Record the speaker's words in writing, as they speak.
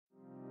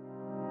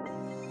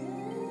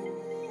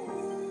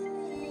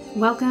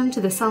Welcome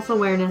to the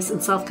Self-Awareness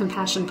and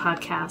Self-Compassion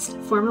Podcast,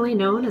 formerly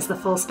known as the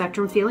Full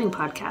Spectrum Feeling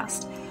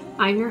Podcast.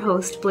 I'm your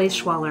host, Blaise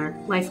Schwaller,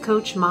 life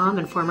coach, mom,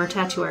 and former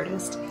tattoo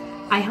artist.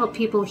 I help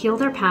people heal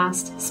their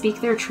past, speak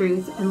their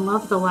truth, and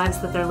love the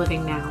lives that they're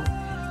living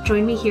now.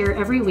 Join me here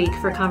every week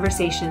for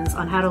conversations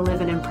on how to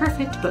live an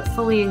imperfect but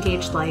fully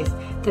engaged life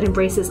that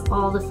embraces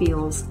all the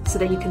feels so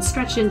that you can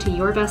stretch into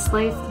your best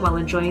life while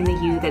enjoying the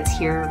you that's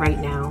here right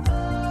now.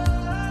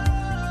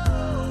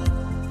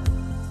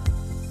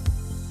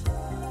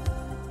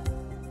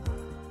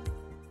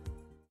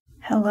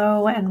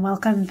 Hello and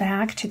welcome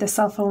back to the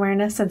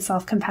Self-Awareness and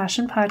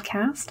Self-Compassion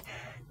Podcast.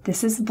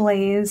 This is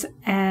Blaise,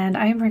 and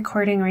I am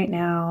recording right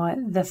now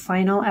the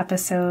final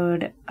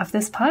episode of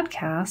this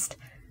podcast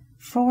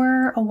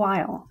for a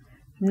while.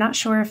 I'm not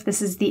sure if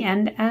this is the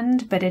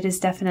end, but it is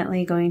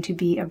definitely going to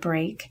be a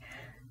break.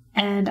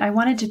 And I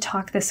wanted to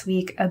talk this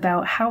week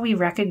about how we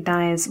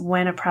recognize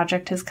when a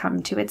project has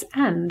come to its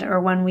end or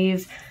when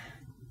we've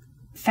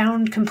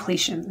found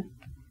completion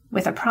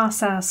with a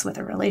process, with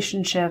a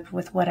relationship,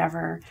 with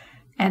whatever,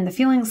 and the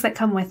feelings that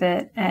come with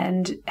it,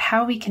 and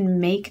how we can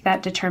make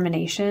that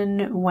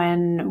determination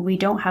when we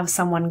don't have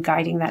someone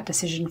guiding that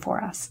decision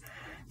for us.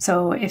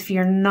 So if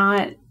you're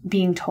not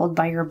being told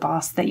by your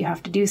boss that you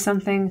have to do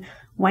something,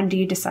 when do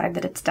you decide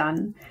that it's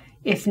done?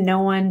 If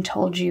no one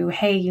told you,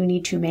 hey, you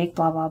need to make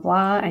blah, blah,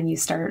 blah, and you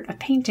start a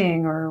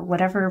painting or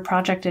whatever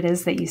project it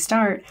is that you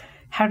start,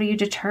 how do you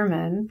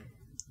determine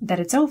that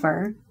it's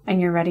over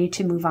and you're ready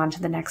to move on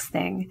to the next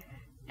thing?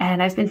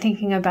 And I've been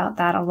thinking about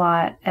that a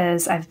lot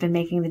as I've been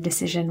making the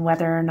decision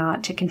whether or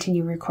not to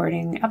continue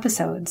recording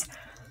episodes.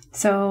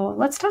 So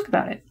let's talk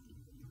about it.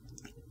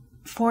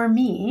 For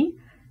me,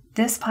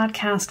 this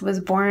podcast was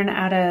born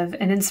out of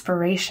an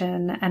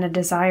inspiration and a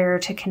desire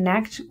to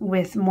connect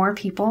with more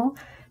people,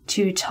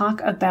 to talk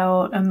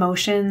about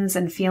emotions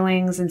and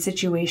feelings and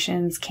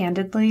situations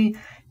candidly,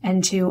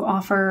 and to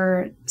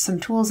offer some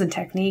tools and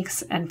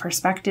techniques and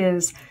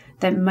perspectives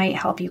that might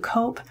help you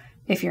cope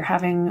if you're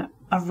having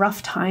a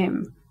rough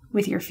time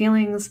with your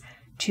feelings,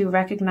 to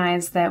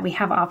recognize that we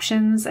have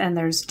options and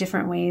there's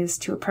different ways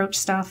to approach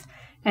stuff,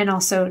 and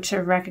also to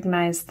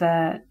recognize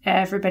that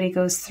everybody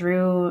goes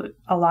through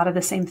a lot of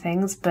the same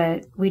things,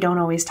 but we don't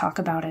always talk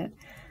about it.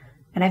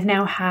 And I've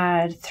now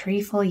had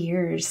 3 full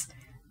years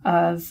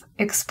of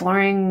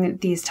exploring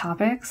these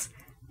topics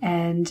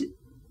and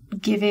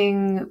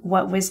giving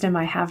what wisdom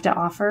I have to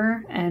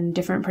offer and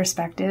different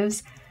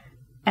perspectives.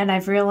 And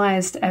I've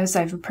realized as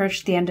I've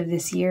approached the end of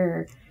this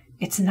year,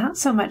 it's not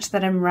so much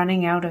that I'm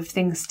running out of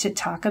things to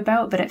talk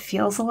about, but it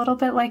feels a little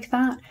bit like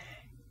that.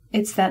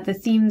 It's that the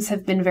themes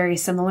have been very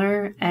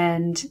similar,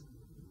 and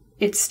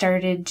it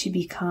started to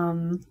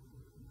become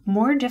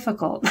more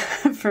difficult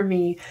for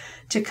me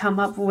to come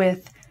up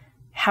with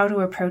how to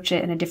approach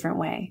it in a different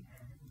way.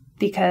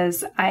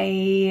 Because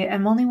I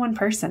am only one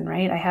person,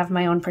 right? I have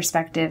my own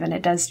perspective and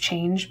it does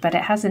change, but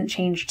it hasn't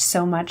changed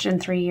so much in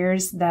 3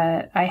 years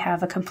that I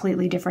have a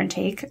completely different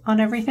take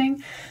on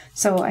everything.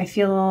 So I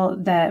feel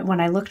that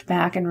when I looked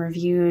back and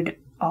reviewed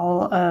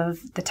all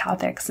of the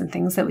topics and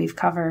things that we've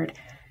covered,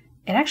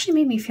 it actually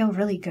made me feel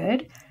really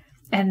good.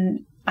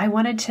 And I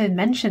wanted to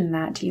mention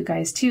that to you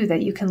guys too,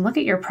 that you can look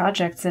at your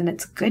projects and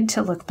it's good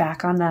to look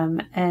back on them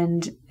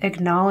and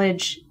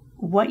acknowledge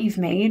what you've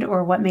made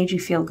or what made you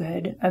feel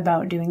good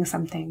about doing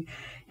something.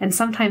 And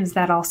sometimes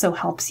that also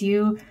helps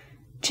you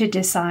to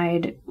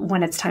decide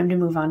when it's time to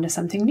move on to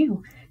something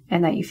new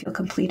and that you feel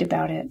complete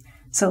about it.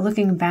 So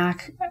looking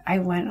back, I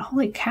went,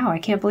 holy cow, I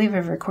can't believe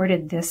I've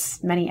recorded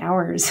this many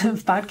hours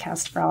of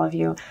podcast for all of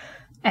you.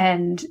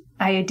 And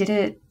I did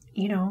it,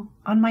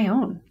 on my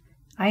own.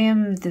 I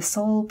am the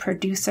sole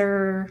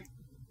producer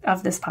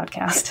of this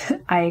podcast.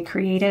 I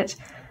create it.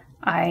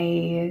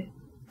 I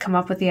come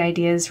up with the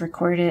ideas,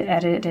 record it,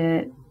 edit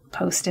it,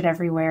 post it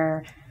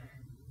everywhere.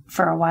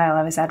 For a while,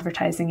 I was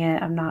advertising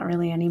it. I'm not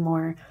really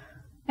anymore.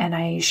 And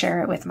I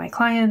share it with my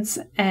clients.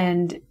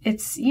 And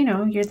it's,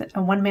 you're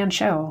a one-man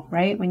show,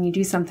 right? When you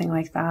do something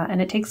like that,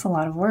 and it takes a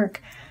lot of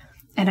work.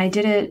 And I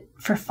did it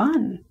for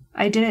fun.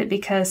 I did it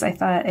because I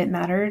thought it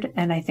mattered,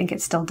 and I think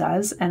it still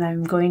does. And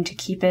I'm going to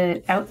keep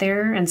it out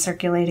there and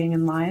circulating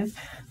and live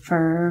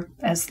for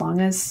as long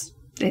as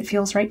it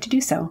feels right to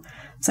do so.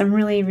 So I'm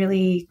really,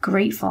 really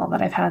grateful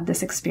that I've had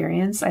this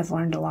experience. I've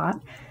learned a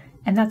lot.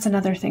 And that's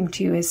another thing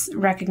too, is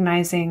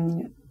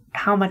recognizing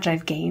how much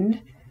I've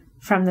gained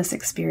from this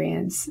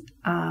experience.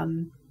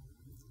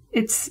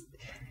 It's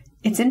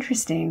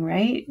interesting,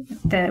 right?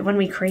 That when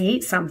we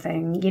create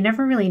something, you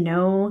never really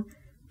know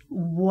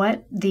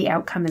what the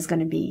outcome is going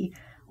to be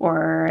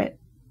or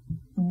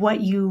what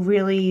you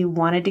really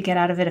wanted to get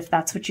out of it, if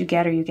that's what you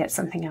get or you get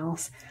something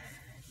else.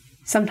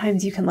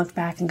 Sometimes you can look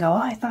back and go,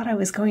 oh, I thought I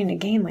was going to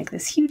gain like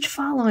this huge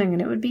following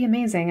and it would be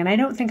amazing. And I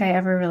don't think I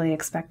ever really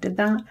expected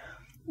that.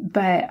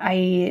 But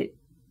I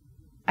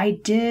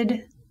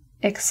did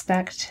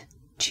expect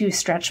to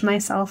stretch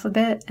myself a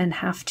bit and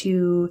have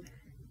to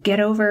get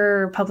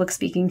over public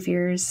speaking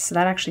fears. So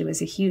that actually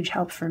was a huge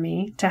help for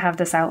me to have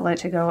this outlet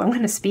to go, I'm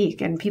going to speak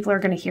and people are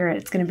going to hear it.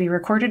 It's going to be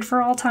recorded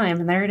for all time.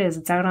 And there it is.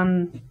 It's out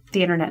on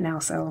the internet now.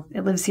 So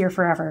it lives here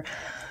forever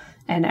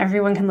and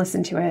everyone can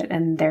listen to it.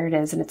 And there it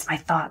is. And it's my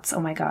thoughts. Oh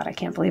my God, I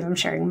can't believe I'm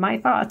sharing my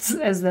thoughts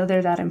as though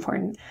they're that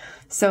important.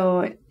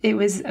 So it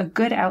was a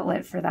good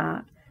outlet for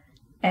that.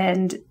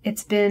 And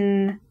it's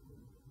been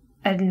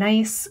a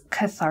nice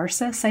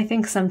catharsis, I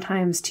think,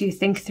 sometimes to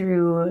think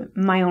through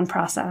my own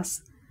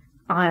process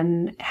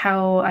on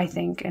how I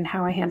think and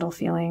how I handle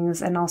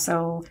feelings, and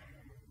also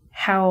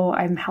how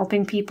I'm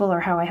helping people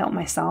or how I help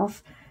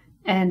myself.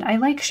 And I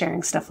like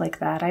sharing stuff like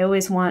that. I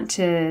always want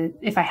to,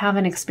 if I have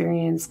an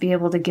experience, be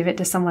able to give it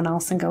to someone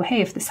else and go,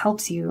 hey, if this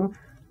helps you,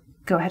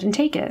 go ahead and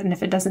take it. And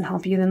if it doesn't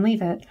help you, then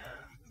leave it.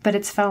 But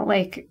it's felt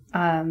like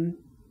a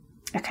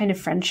kind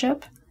of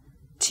friendship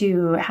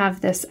to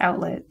have this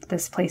outlet,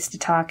 this place to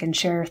talk and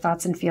share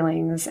thoughts and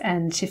feelings,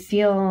 and to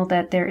feel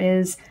that there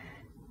is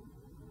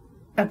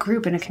a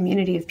group and a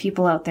community of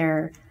people out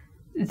there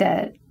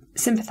that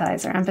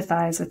sympathize or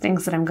empathize with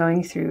things that I'm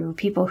going through,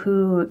 people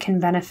who can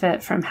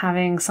benefit from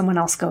having someone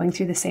else going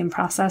through the same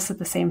process at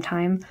the same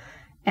time,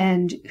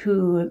 and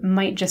who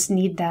might just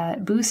need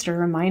that boost or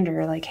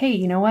reminder, like, hey,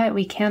 you know what?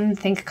 We can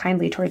think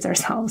kindly towards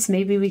ourselves.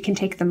 Maybe we can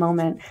take the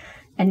moment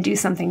and do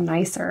something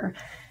nicer.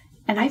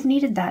 And I've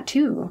needed that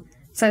too.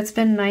 So it's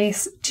been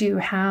nice to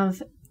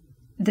have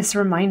this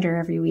reminder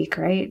every week,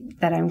 right?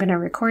 That I'm going to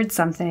record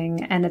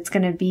something and it's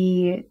going to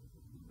be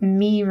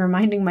me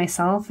reminding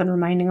myself and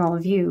reminding all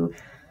of you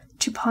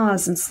to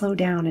pause and slow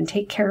down and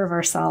take care of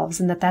ourselves,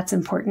 and that that's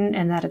important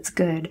and that it's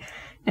good.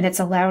 And it's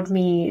allowed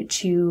me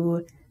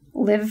to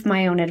live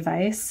my own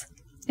advice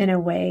in a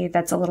way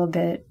that's a little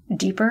bit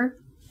deeper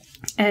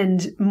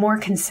and more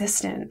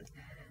consistent.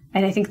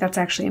 And I think that's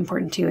actually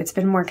important too. It's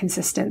been more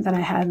consistent than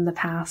I had in the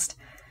past.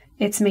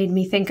 It's made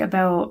me think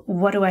about,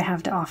 what do I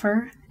have to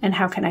offer and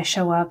how can I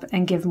show up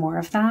and give more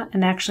of that?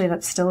 And actually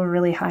that's still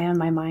really high on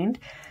my mind.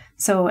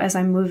 So as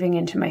I'm moving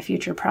into my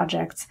future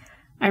projects,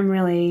 I'm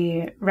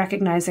really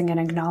recognizing and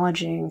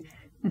acknowledging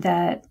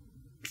that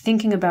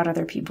thinking about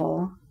other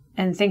people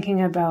and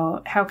thinking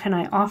about how can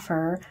I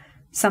offer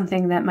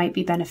something that might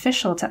be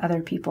beneficial to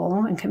other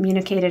people and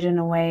communicate it in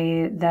a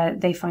way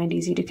that they find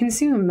easy to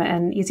consume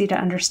and easy to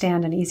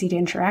understand and easy to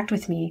interact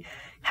with me.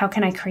 How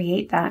can I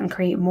create that and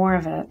create more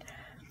of it?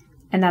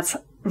 And that's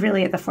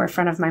really at the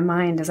forefront of my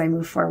mind as I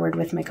move forward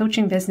with my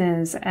coaching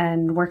business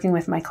and working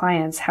with my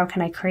clients. How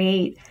can I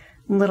create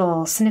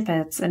little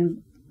snippets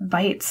and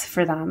bites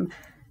for them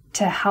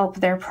to help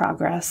their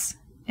progress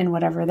in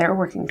whatever they're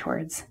working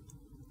towards?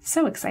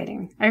 So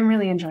exciting. I'm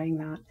really enjoying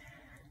that.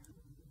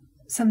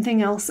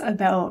 Something else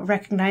about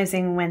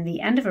recognizing when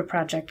the end of a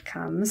project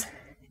comes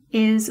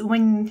is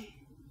when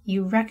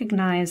you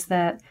recognize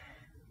that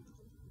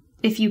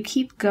if you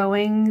keep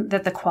going,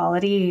 that the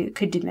quality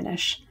could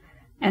diminish.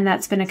 And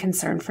that's been a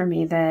concern for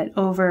me, that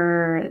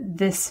over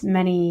this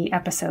many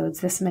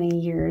episodes, this many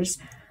years,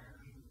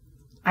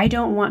 I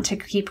don't want to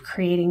keep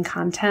creating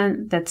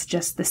content that's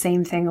just the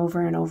same thing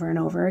over and over and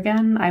over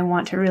again. I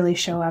want to really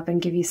show up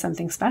and give you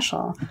something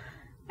special.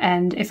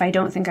 And if I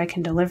don't think I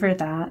can deliver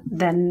that,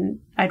 then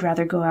I'd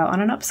rather go out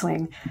on an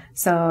upswing.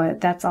 So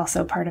that's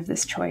also part of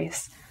this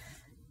choice.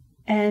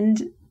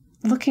 And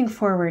looking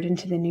forward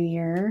into the new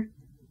year,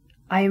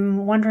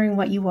 I'm wondering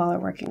what you all are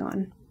working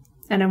on.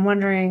 And I'm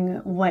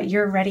wondering what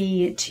you're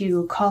ready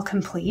to call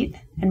complete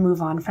and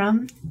move on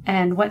from,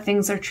 and what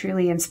things are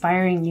truly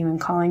inspiring you and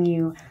calling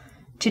you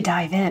to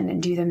dive in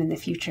and do them in the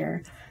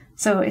future.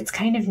 So it's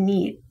kind of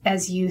neat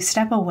as you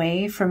step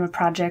away from a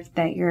project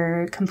that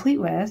you're complete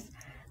with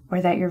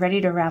or that you're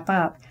ready to wrap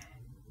up,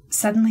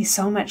 suddenly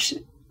so much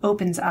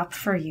opens up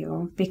for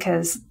you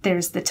because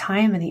there's the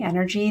time and the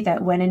energy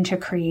that went into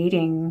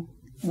creating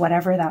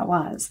whatever that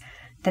was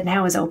that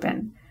now is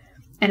open.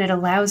 And it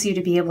allows you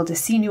to be able to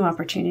see new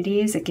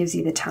opportunities. It gives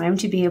you the time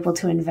to be able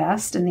to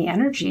invest and the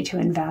energy to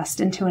invest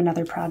into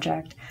another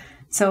project.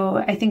 So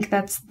I think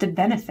that's the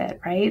benefit,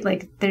 right?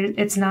 Like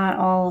it's not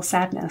all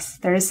sadness.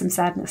 There is some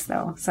sadness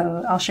though.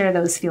 So I'll share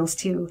those feels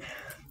too.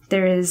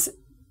 There is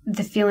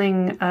the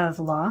feeling of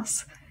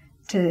loss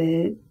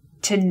to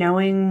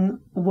knowing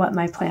what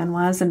my plan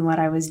was and what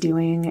I was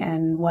doing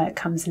and what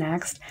comes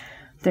next.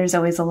 There's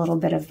always a little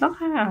bit of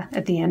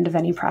at the end of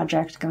any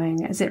project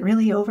going, is it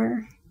really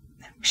over?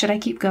 Should I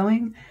keep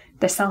going?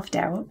 The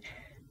self-doubt.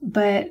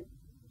 But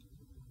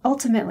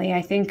ultimately,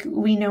 I think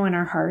we know in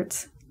our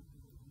hearts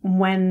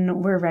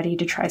when we're ready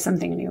to try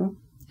something new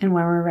and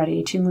when we're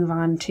ready to move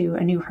on to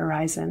a new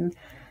horizon.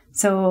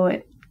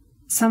 So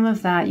some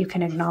of that you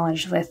can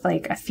acknowledge with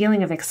like a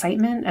feeling of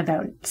excitement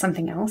about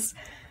something else.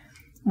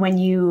 When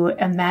you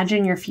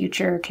imagine your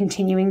future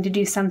continuing to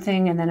do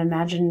something and then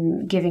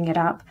imagine giving it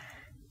up,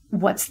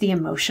 what's the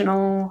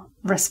emotional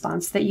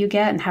response that you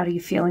get and how do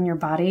you feel in your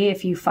body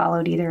if you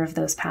followed either of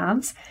those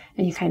paths,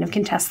 and you kind of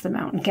can test them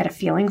out and get a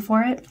feeling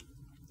for it.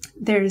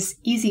 There's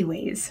easy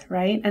ways,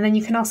 right? And then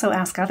you can also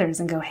ask others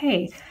and go,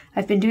 hey,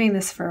 I've been doing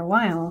this for a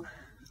while.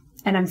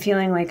 And I'm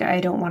feeling like I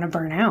don't want to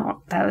burn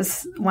out. That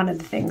was one of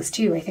the things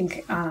too. I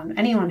think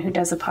anyone who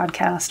does a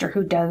podcast or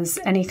who does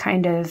any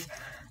kind of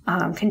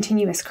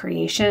continuous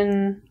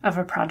creation of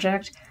a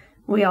project,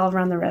 we all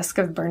run the risk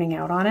of burning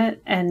out on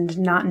it and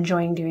not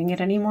enjoying doing it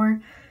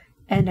anymore.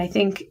 And I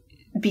think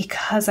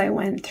because I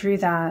went through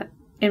that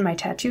in my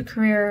tattoo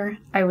career,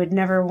 I would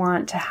never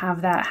want to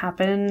have that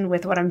happen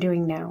with what I'm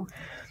doing now.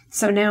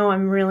 So now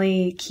I'm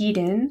really keyed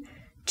in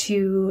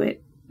to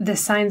the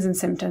signs and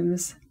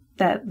symptoms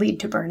that lead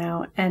to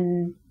burnout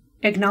and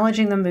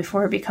acknowledging them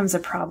before it becomes a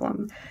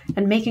problem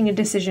and making a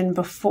decision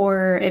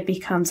before it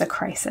becomes a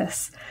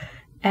crisis.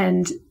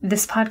 And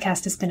this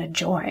podcast has been a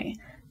joy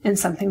and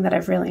something that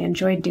I've really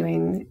enjoyed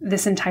doing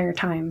this entire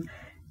time.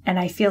 And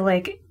I feel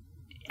like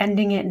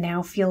ending it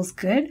now feels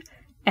good.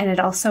 And it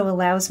also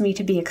allows me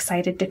to be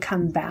excited to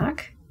come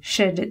back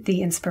should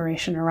the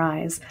inspiration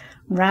arise,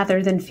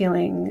 rather than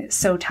feeling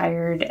so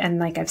tired and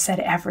like I've said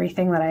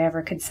everything that I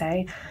ever could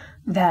say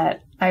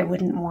that I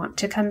wouldn't want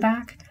to come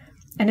back.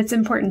 And it's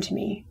important to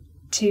me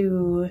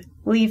to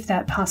leave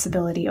that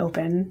possibility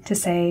open to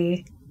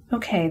say,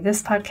 okay,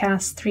 this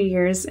podcast, 3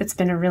 years, it's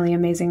been a really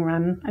amazing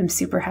run. I'm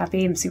super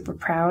happy. I'm super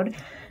proud.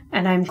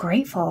 And I'm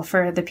grateful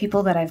for the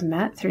people that I've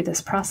met through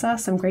this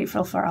process. I'm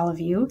grateful for all of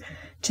you.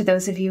 To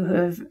those of you who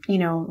have,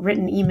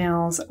 written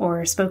emails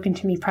or spoken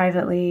to me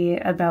privately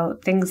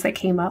about things that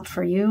came up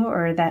for you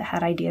or that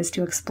had ideas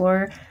to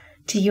explore,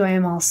 to you, I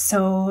am all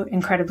so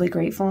incredibly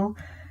grateful.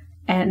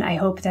 And I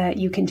hope that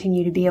you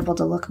continue to be able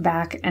to look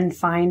back and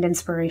find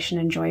inspiration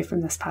and joy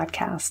from this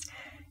podcast.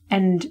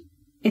 And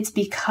it's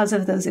because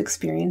of those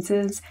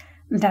experiences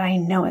that I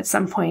know at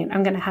some point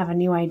I'm going to have a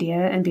new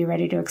idea and be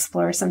ready to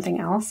explore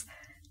something else.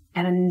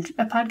 And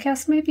a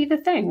podcast may be the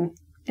thing.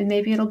 And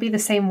maybe it'll be the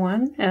same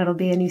one and it'll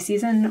be a new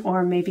season,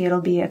 or maybe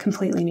it'll be a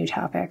completely new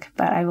topic.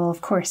 But I will,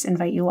 of course,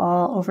 invite you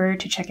all over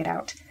to check it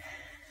out.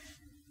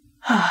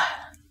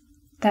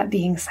 That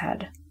being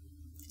said,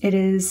 it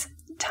is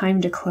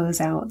time to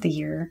close out the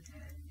year.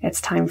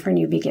 It's time for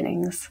new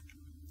beginnings.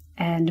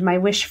 And my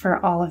wish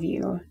for all of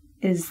you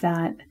is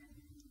that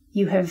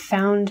you have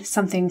found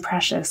something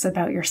precious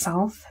about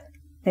yourself,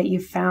 that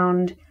you've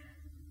found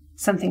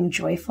something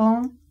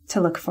joyful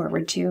to look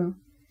forward to,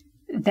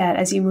 that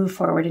as you move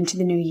forward into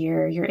the new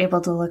year, you're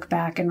able to look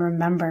back and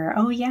remember,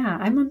 oh yeah,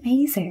 I'm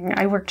amazing.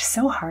 I worked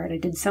so hard. I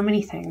did so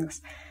many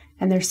things.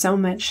 And there's so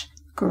much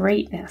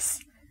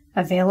greatness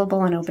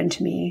available and open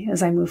to me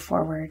as I move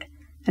forward.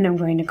 And I'm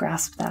going to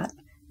grasp that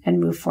and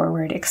move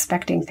forward,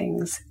 expecting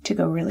things to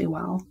go really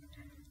well.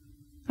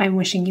 I'm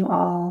wishing you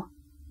all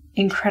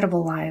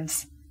incredible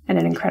lives and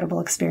an incredible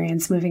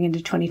experience moving into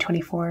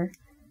 2024.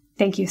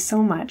 Thank you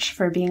so much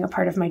for being a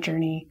part of my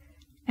journey.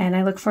 And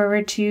I look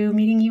forward to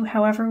meeting you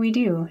however we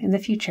do in the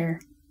future.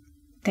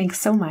 Thanks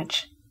so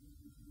much.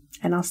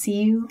 And I'll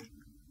see you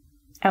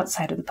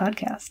outside of the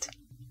podcast.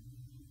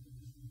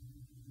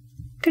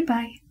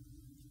 Goodbye.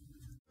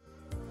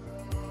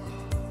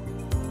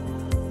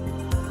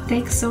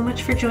 Thanks so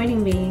much for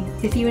joining me.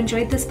 If you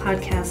enjoyed this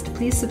podcast,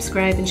 please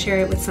subscribe and share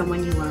it with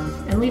someone you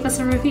love, and leave us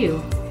a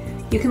review.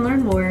 You can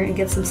learn more and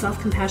get some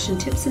self-compassion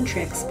tips and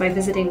tricks by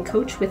visiting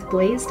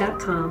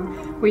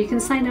coachwithblaze.com, where you can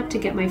sign up to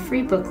get my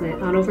free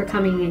booklet on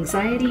overcoming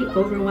anxiety,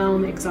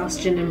 overwhelm,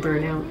 exhaustion, and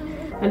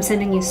burnout. I'm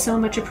sending you so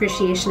much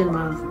appreciation and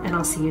love, and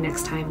I'll see you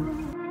next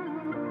time.